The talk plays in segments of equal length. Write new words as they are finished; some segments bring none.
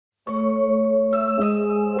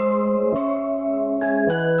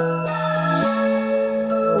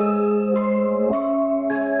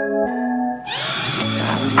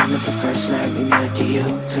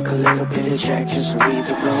you. Took a little bit of Jack just to read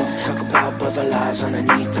the room. Talk about both the lies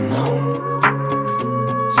underneath the moon.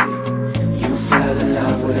 See, you fell in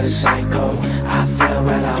love with a psycho. I fell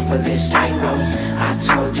right off of this tightrope. I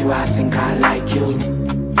told you I think I like you,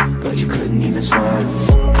 but you couldn't even swerve.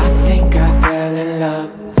 I think I fell in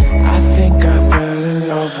love. I think I fell in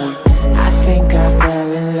love with. I think I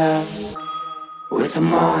fell in love with a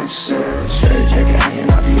monster. Straitjacket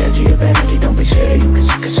hanging off the edge of your vanity. Don't be scared, you can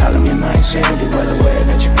see cause I'm in my insanity. Well aware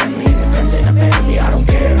that you're friendly and your friends ain't a fan of me. I don't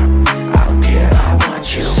care, I don't care, I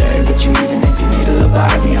want you. Stay with you even if you need a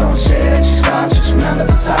lobotomy. On set, your scars just remember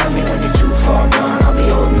the thought of me. When you're too far gone, I'll be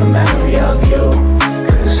holding the memory of you,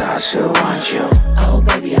 cause I still want you. Oh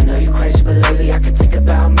baby, I know you're crazy, but lately I can think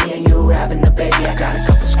about me and you having a baby. I got a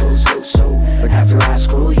couple screws loose, so but after I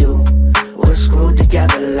screw you, we're screwed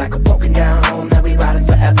together like a broken down home that we riding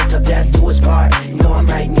forever till death do us part. You know I'm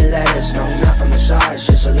writing your letters, no, not from the stars,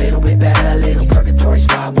 just a little bit better, a little purgatory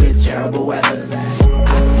spot with terrible weather.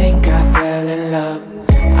 I think I fell in love.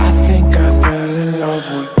 I think I fell in love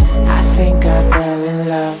with. I think I fell in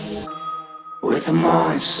love with a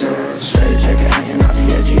monster. Straitjacket hanging off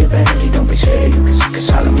the edge of your vanity. Don't be scared, you can see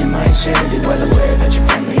cause I'm in my insanity. Well aware that you're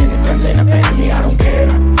friendly and your friends ain't a fan of me. I don't care,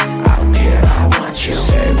 I don't care, I want you.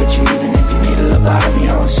 Stay with you even if you need a lobotomy.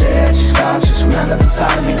 On set, your scars just remember the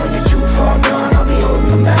thought of me. When you're too far gone, I'll be holding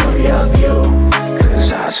the memory of you,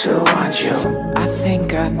 cause I still want you. I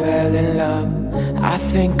think I fell in love. I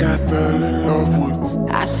think I fell in love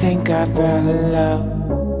with. I think I fell in love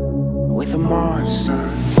with a monster.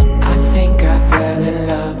 I think I fell in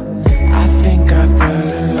love. I think I fell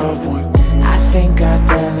in love with. I think I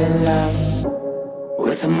fell in love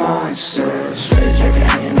with a monster. Straitjacket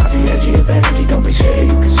hanging off the edge of your vanity. Don't be scared,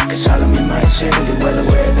 you can see cause I'm in my insanity. Well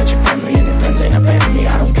aware that you're friendly and your friends ain't a fan of me.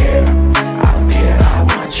 I don't care, I don't care, I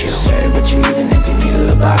want you. Stay with you even if you need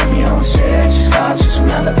a lobotomy. On set, your scars just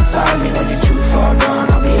remember the thought of me. When you're too far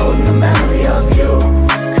gone, I'll be holding the memory of you,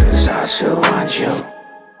 cause I still want you.